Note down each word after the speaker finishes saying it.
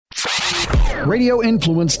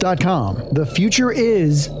RadioInfluence.com. The future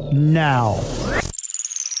is now.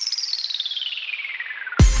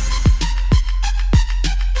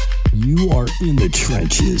 You are in the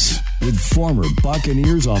trenches with former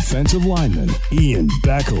Buccaneers offensive lineman Ian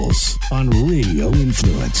Beckles on Radio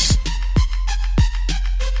Influence.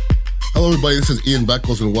 Hello, everybody. This is Ian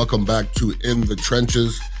Beckles, and welcome back to In the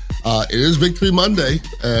Trenches. It is Victory Monday,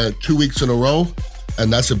 2 weeks in a row,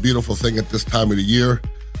 and that's a beautiful thing at this time of the year.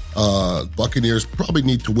 Buccaneers probably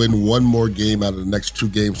need to win one more game out of the next two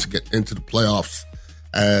games to get into the playoffs.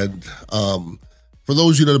 And for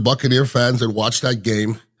those of you that are Buccaneer fans that watch that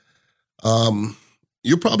game,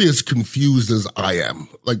 you're probably as confused as I am.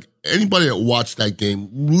 Like, anybody that watched that game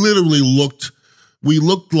literally looked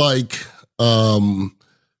like,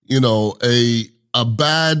 a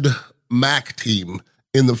bad MAC team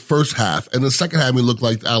in the first half. And the second half, we looked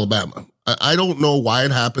like Alabama. I don't know why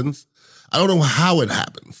it happens. I don't know how it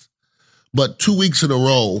happens. But 2 weeks in a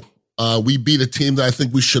row, we beat a team that I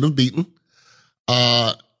think we should have beaten.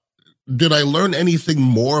 Did I learn anything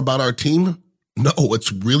more about our team? No,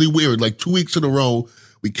 it's really weird. Like 2 weeks in a row,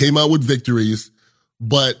 we came out with victories,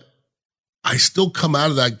 but I still come out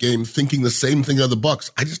of that game thinking the same thing of the Bucs.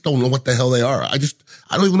 I just don't know what the hell they are. I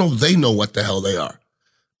don't even know if they know what the hell they are.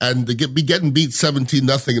 And to be getting beat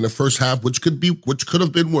 17-0 in the first half, which could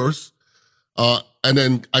have been worse. And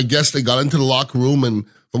then I guess they got into the locker room, and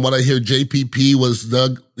from what I hear, JPP was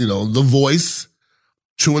the voice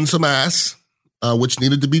chewing some ass, which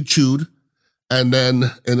needed to be chewed. And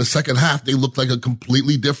then in the second half, they looked like a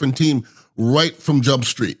completely different team right from Jump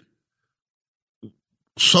Street.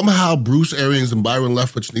 Somehow Bruce Arians and Byron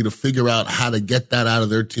Leftwich need to figure out how to get that out of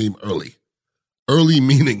their team early. Early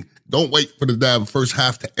meaning don't wait for the damn first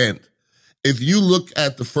half to end. If you look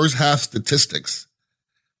at the first half statistics,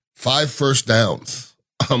 5 first downs.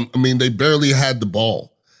 They barely had the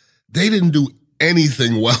ball. They didn't do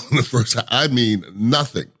anything well in the first half. I mean,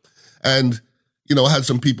 nothing. And, I had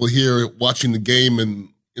some people here watching the game and,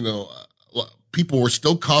 people were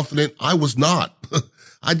still confident. I was not.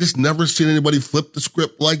 I just never seen anybody flip the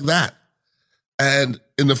script like that. And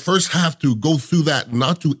in the first half to go through that and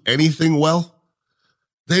not do anything well,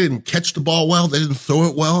 they didn't catch the ball well. They didn't throw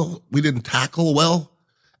it well. We didn't tackle well.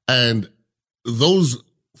 And those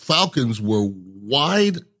Falcons were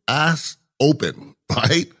wide ass open,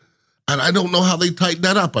 right? And I don't know how they tightened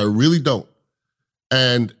that up. I really don't.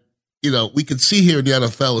 And, we could see here in the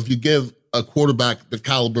NFL, if you give a quarterback the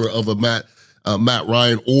caliber of a Matt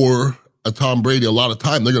Ryan or a Tom Brady a lot of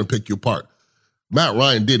time, they're going to pick you apart. Matt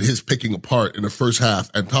Ryan did his picking apart in the first half,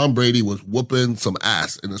 and Tom Brady was whooping some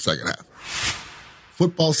ass in the second half.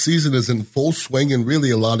 Football season is in full swing, and really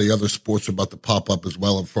a lot of the other sports are about to pop up as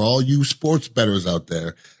well. And for all you sports bettors out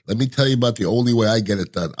there, let me tell you about the only way I get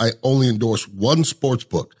it done. I only endorse one sports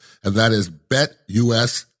book, and that is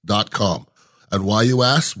BetUS.com. And why, you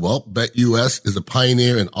ask? Well, BetUS is a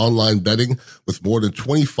pioneer in online betting with more than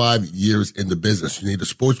 25 years in the business. You need a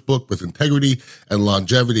sports book with integrity and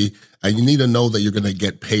longevity, and you need to know that you're going to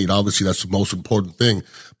get paid. Obviously, that's the most important thing.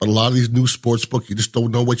 But a lot of these new sports books, you just don't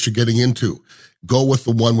know what you're getting into. Go with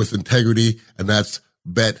the one with integrity, and that's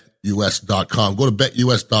BetUS.com. Go to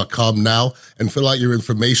BetUS.com now and fill out your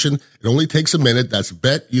information. It only takes a minute. That's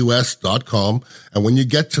BetUS.com. And when you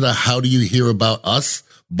get to the how do you hear about us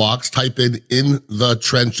box, type in the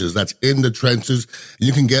trenches. That's in the trenches.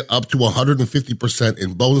 You can get up to 150%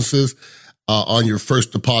 in bonuses on your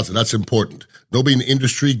first deposit. That's important. Nobody in the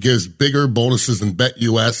industry gives bigger bonuses than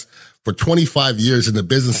BetUS. For 25 years in the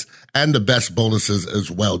business, and the best bonuses as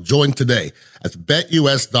well. Join today. That's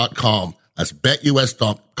BetUS.com. That's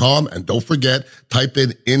BetUS.com. And don't forget, type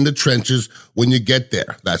in the trenches when you get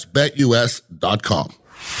there. That's BetUS.com.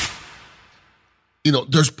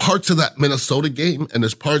 There's parts of that Minnesota game and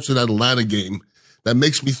there's parts of that Atlanta game that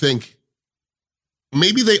makes me think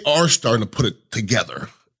maybe they are starting to put it together.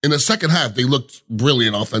 In the second half, they looked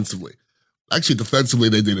brilliant offensively. Actually, defensively,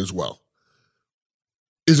 they did as well.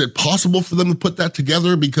 Is it possible for them to put that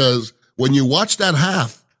together? Because when you watch that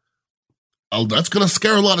half, that's going to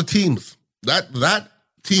scare a lot of teams. That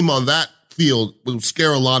team on that field will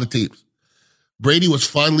scare a lot of teams. Brady was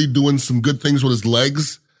finally doing some good things with his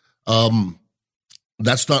legs.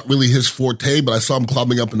 That's not really his forte, but I saw him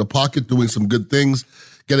climbing up in the pocket, doing some good things,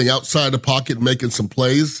 getting outside the pocket, making some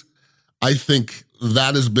plays. I think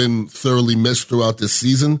that has been thoroughly missed throughout this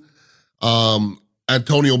season.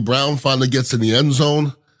 Antonio Brown finally gets in the end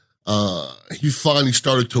zone. He finally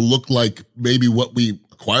started to look like maybe what we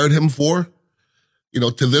acquired him for.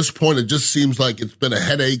 To this point, it just seems like it's been a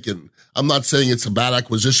headache, and I'm not saying it's a bad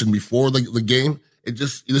acquisition before the game. You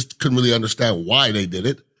just couldn't really understand why they did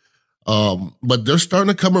it. But they're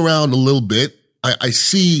starting to come around a little bit. I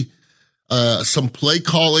see some play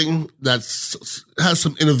calling that has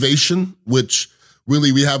some innovation, which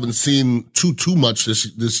really we haven't seen too much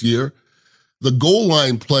this year. The goal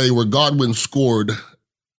line play where Godwin scored,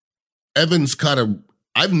 Evans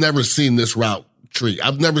I've never seen this route tree.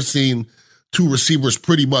 I've never seen two receivers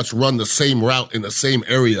pretty much run the same route in the same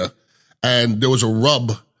area, and there was a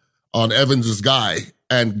rub on Evans's guy,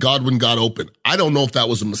 and Godwin got open. I don't know if that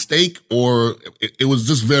was a mistake or it was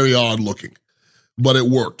just very odd looking, but it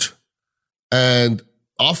worked. And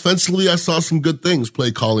offensively, I saw some good things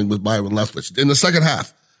play calling with Byron Leftwich. In the second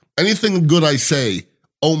half, anything good I say,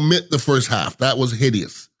 omit the first half. That was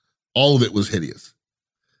hideous. All of it was hideous.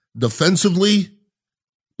 Defensively,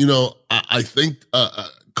 I think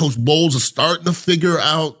Coach Bowles is starting to figure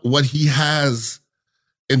out what he has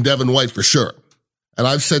in Devin White for sure. And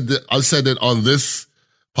I've said it on this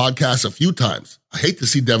podcast a few times. I hate to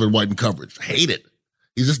see Devin White in coverage. I hate it.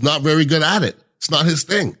 He's just not very good at it. It's not his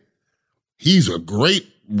thing. He's a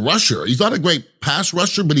great rusher. He's not a great pass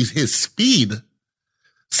rusher, but his speed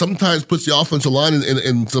sometimes puts the offensive line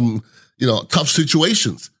in some, tough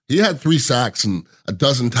situations. He had 3 sacks and a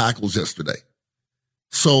dozen tackles yesterday.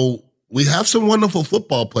 So we have some wonderful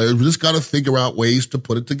football players. We just got to figure out ways to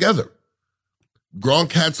put it together.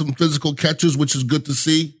 Gronk had some physical catches, which is good to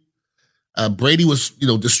see. Brady was,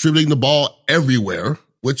 distributing the ball everywhere,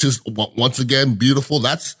 which is once again beautiful.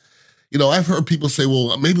 That's, I've heard people say,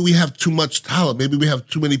 well, maybe we have too much talent. Maybe we have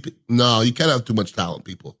too many. No, you can't have too much talent,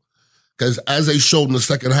 people. Because as they showed in the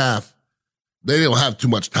second half, they didn't have too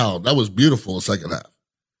much talent. That was beautiful the second half.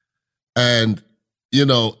 And,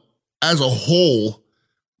 as a whole,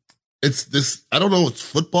 it's this, I don't know, it's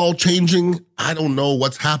football changing. I don't know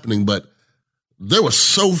what's happening, but there were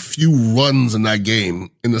so few runs in that game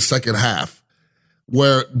in the second half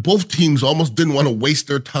where both teams almost didn't want to waste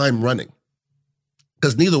their time running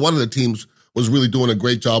because neither one of the teams was really doing a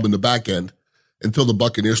great job in the back end until the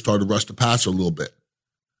Buccaneers started to rush the passer a little bit.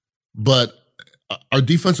 But our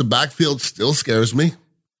defensive backfield still scares me.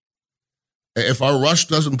 If our rush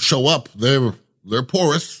doesn't show up, they're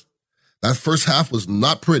porous. That first half was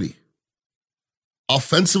not pretty.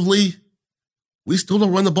 Offensively, we still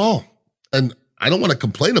don't run the ball. And I don't want to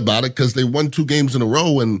complain about it because they won 2 games in a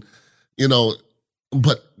row and,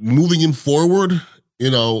 but moving him forward,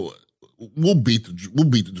 we'll beat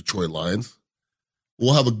the Detroit Lions.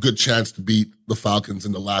 We'll have a good chance to beat the Falcons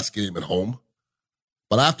in the last game at home.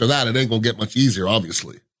 But after that, it ain't going to get much easier,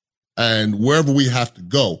 obviously. And wherever we have to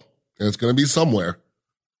go, and it's going to be somewhere,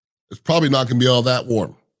 it's probably not going to be all that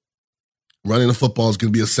warm. Running the football is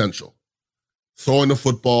going to be essential. Throwing the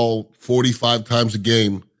football 45 times a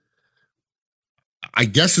game, I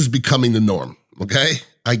guess is becoming the norm, okay?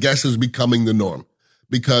 I guess is becoming the norm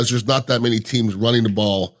because there's not that many teams running the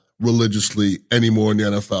ball religiously anymore in the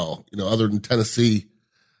NFL. Other than Tennessee,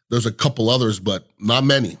 there's a couple others, but not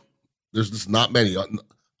many. There's just not many.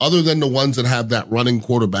 Other than the ones that have that running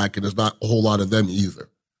quarterback, and there's not a whole lot of them either.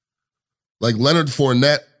 Like Leonard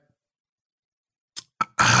Fournette,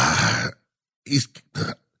 he's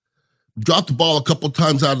dropped the ball a couple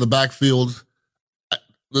times out of the backfield.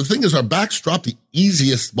 The thing is, our backs drop the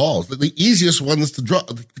easiest balls, the easiest ones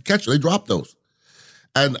to catch. They drop those.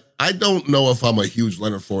 And I don't know if I'm a huge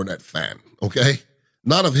Leonard Fournette fan, okay?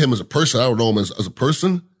 Not of him as a person. I don't know him as a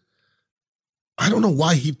person. I don't know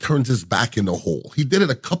why he turns his back in the hole. He did it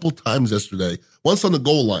a couple times yesterday, once on the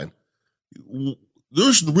goal line.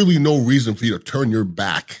 There's really no reason for you to turn your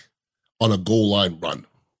back on a goal line run.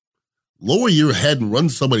 Lower your head and run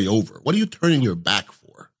somebody over. What are you turning your back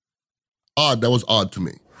for? Odd. That was odd to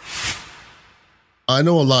me. I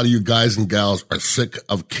know a lot of you guys and gals are sick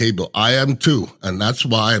of cable. I am too. And that's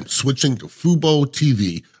why I'm switching to Fubo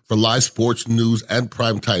TV for live sports news and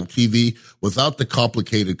primetime TV without the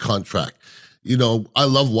complicated contract. I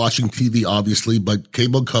love watching TV, obviously, but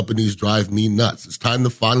cable companies drive me nuts. It's time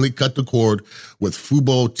to finally cut the cord with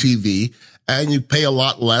Fubo TV, and you pay a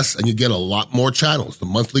lot less and you get a lot more channels. The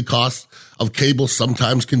monthly cost of cable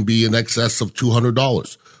sometimes can be in excess of $200.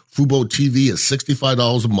 Fubo TV is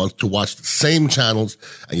 $65 a month to watch the same channels,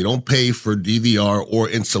 and you don't pay for DVR or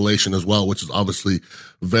installation as well, which is obviously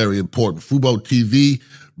very important. Fubo TV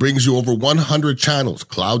brings you over 100 channels,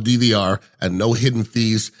 cloud DVR, and no hidden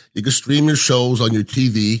fees. You can stream your shows on your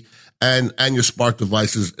TV and your smart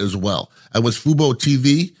devices as well. And with Fubo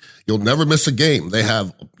TV, you'll never miss a game. They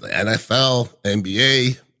have NFL,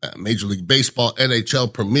 NBA, Major League Baseball,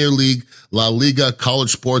 NHL, Premier League, La Liga, college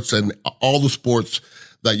sports, and all the sports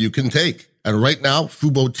that you can take. And right now,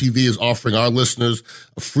 Fubo TV is offering our listeners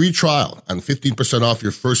a free trial and 15% off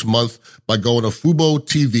your first month by going to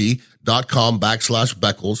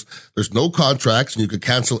FuboTV.com/Beckles. There's no contracts and you can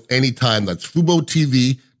cancel anytime. That's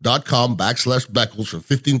FuboTV.com/Beckles for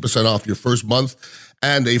 15% off your first month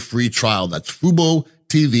and a free trial. That's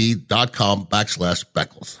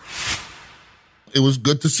FuboTV.com/Beckles. It was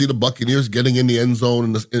good to see the Buccaneers getting in the end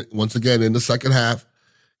zone once again in the second half.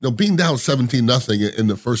 Being down 17-0 in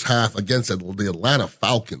the first half against the Atlanta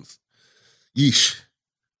Falcons. Yeesh.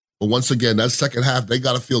 But once again, that second half, they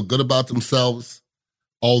got to feel good about themselves.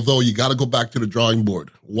 Although you got to go back to the drawing board.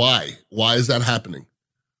 Why? Why is that happening?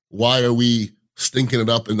 Why are we stinking it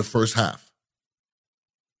up in the first half?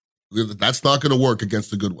 That's not going to work against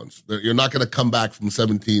the good ones. You're not going to come back from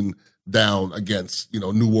 17 down against,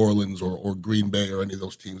 New Orleans or Green Bay or any of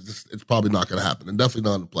those teams. It's probably not going to happen, and definitely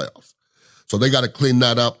not in the playoffs. So they got to clean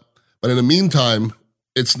that up. But in the meantime,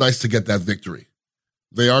 it's nice to get that victory.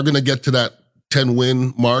 They are going to get to that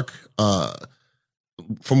 10-win mark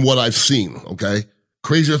from what I've seen, okay?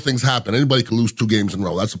 Crazier things happen. Anybody can lose 2 games in a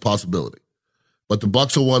row. That's a possibility. But the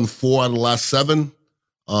Bucs have won 4 out of the last 7.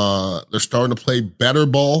 They're starting to play better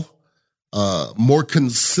ball, more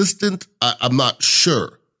consistent. I'm not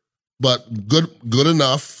sure, but good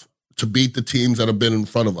enough to beat the teams that have been in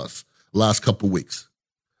front of us the last couple of weeks.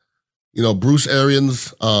 Bruce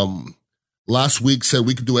Arians last week said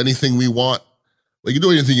we could do anything we want. Well, you can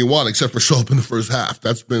do anything you want except for show up in the first half.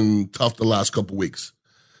 That's been tough the last couple of weeks.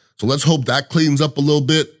 So let's hope that cleans up a little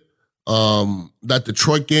bit. That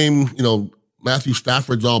Detroit game, Matthew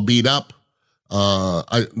Stafford's all beat up.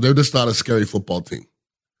 They're just not a scary football team.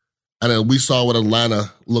 And we saw what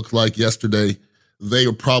Atlanta looked like yesterday.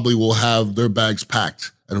 They probably will have their bags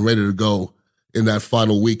packed and ready to go in that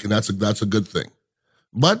final week, and that's a good thing.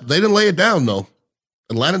 But they didn't lay it down, though.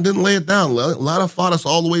 Atlanta didn't lay it down. Atlanta fought us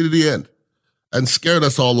all the way to the end and scared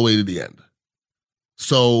us all the way to the end.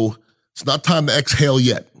 So it's not time to exhale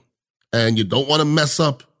yet. And you don't want to mess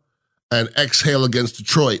up and exhale against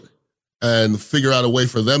Detroit and figure out a way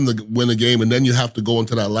for them to win a game, and then you have to go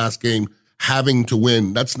into that last game having to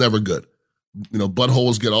win. That's never good.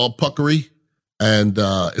 Buttholes get all puckery, and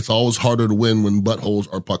it's always harder to win when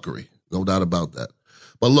buttholes are puckery. No doubt about that.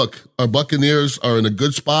 But look, our Buccaneers are in a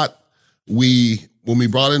good spot. When we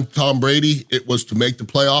brought in Tom Brady, it was to make the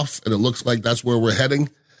playoffs, and it looks like that's where we're heading.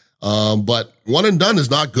 But one and done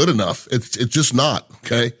is not good enough. It's just not,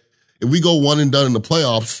 okay? If we go one and done in the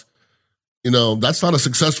playoffs, that's not a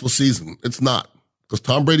successful season. It's not, because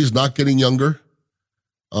Tom Brady's not getting younger.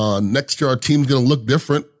 Next year, our team's going to look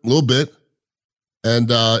different a little bit. And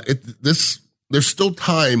there's still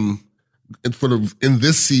time in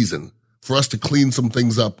this season for us to clean some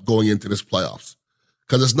things up going into this playoffs.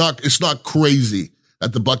 Because it's not crazy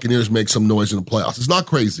that the Buccaneers make some noise in the playoffs. It's not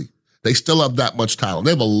crazy. They still have that much talent.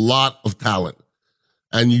 They have a lot of talent.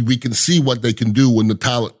 And we can see what they can do when the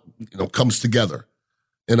talent, comes together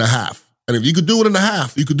in a half. And if you could do it in a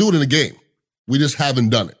half, you could do it in a game. We just haven't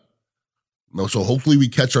done it. So hopefully we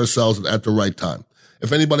catch ourselves at the right time.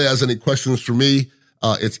 If anybody has any questions for me,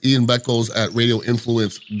 it's Ian Beckles at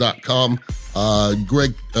radioinfluence.com.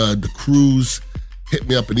 Greg DeCruz hit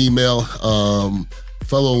me up an email.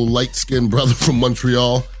 Fellow light-skinned brother from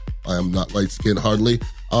Montreal. I am not light-skinned hardly.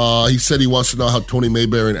 He said he wants to know how Tony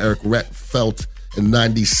Mayberry and Eric Rett felt in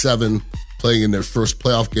 '97 playing in their first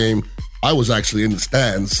playoff game. I was actually in the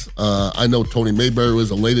stands. I know Tony Mayberry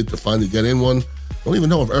was elated to finally get in one. Don't even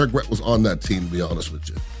know if Eric Rett was on that team, to be honest with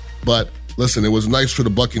you. But listen, it was nice for the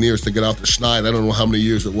Buccaneers to get out the schneid. I don't know how many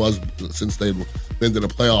years it was since they'd been to the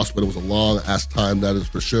playoffs, but it was a long-ass time, that is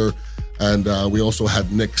for sure. And we also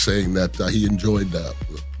had Nick saying that he enjoyed the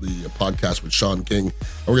podcast with Sean King.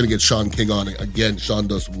 And we're going to get Sean King on again. Sean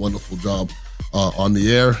does a wonderful job on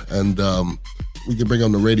the air, and we can bring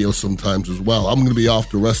on the radio sometimes as well. I'm going to be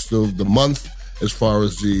off the rest of the month as far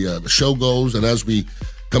as the show goes, and as we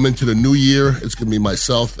come into the new year, it's going to be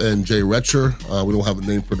myself and Jay Retcher. We don't have a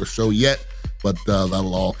name for the show yet, but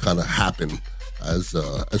that'll all kind of happen as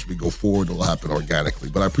we go forward. It'll happen organically.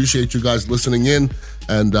 But I appreciate you guys listening in,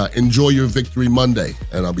 and enjoy your Victory Monday.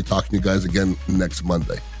 And I'll be talking to you guys again next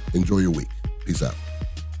Monday. Enjoy your week. Peace out.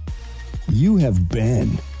 You have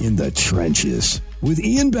been in the trenches with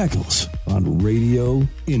Ian Beckles on Radio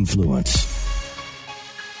Influence.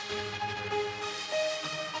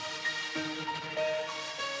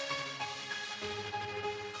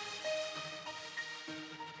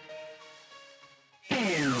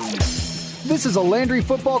 This is a Landry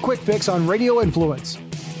Football Quick Fix on Radio Influence.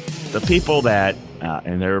 The people that,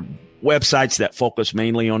 and their websites that focus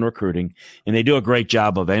mainly on recruiting, and they do a great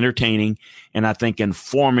job of entertaining and I think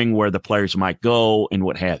informing where the players might go and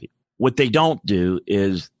what have you. What they don't do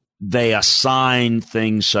is they assign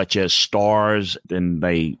things such as stars, then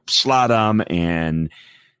they slot them and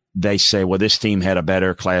they say, well, this team had a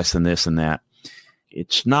better class than this and that.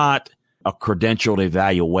 It's not a credentialed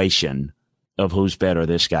evaluation of who's better,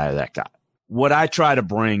 this guy or that guy. What I try to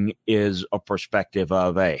bring is a perspective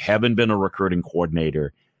of, hey, having been a recruiting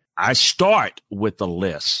coordinator, I start with the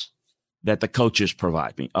list that the coaches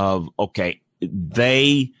provide me of, okay,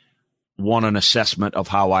 they want an assessment of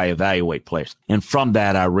how I evaluate players. And from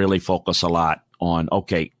that, I really focus a lot on,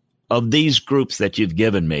 okay, of these groups that you've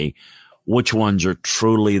given me, which ones are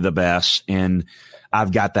truly the best? And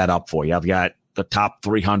I've got that up for you. I've got the top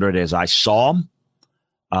 300 as I saw them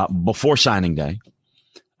before signing day,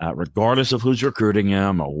 regardless of who's recruiting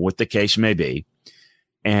them or what the case may be.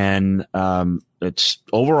 And it's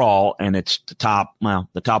overall, and it's the top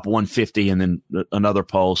 150, and then another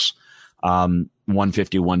post,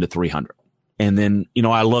 151 to 300. And then,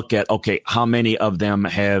 I look at, okay, how many of them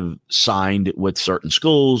have signed with certain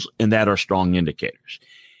schools, and that are strong indicators.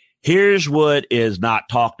 Here's what is not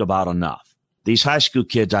talked about enough. These high school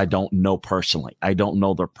kids I don't know personally. I don't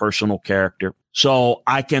know their personal character. So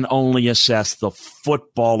I can only assess the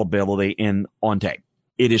football ability on tape.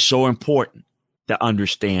 It is so important to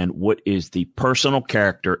understand what is the personal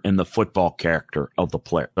character and the football character of the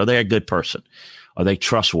player. Are they a good person? Are they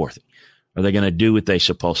trustworthy? Are they going to do what they're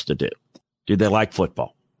supposed to do? Do they like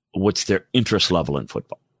football? What's their interest level in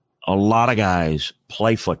football? A lot of guys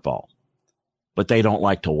play football, but they don't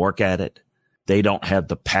like to work at it. They don't have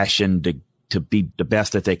the passion to be the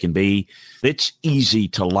best that they can be. It's easy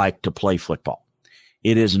to like to play football.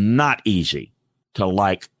 It is not easy to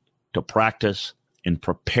like to practice and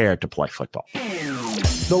prepare to play football.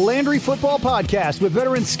 The Landry Football Podcast with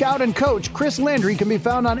veteran scout and coach Chris Landry can be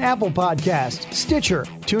found on Apple Podcasts, Stitcher,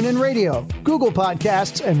 TuneIn Radio, Google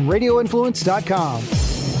Podcasts, and RadioInfluence.com.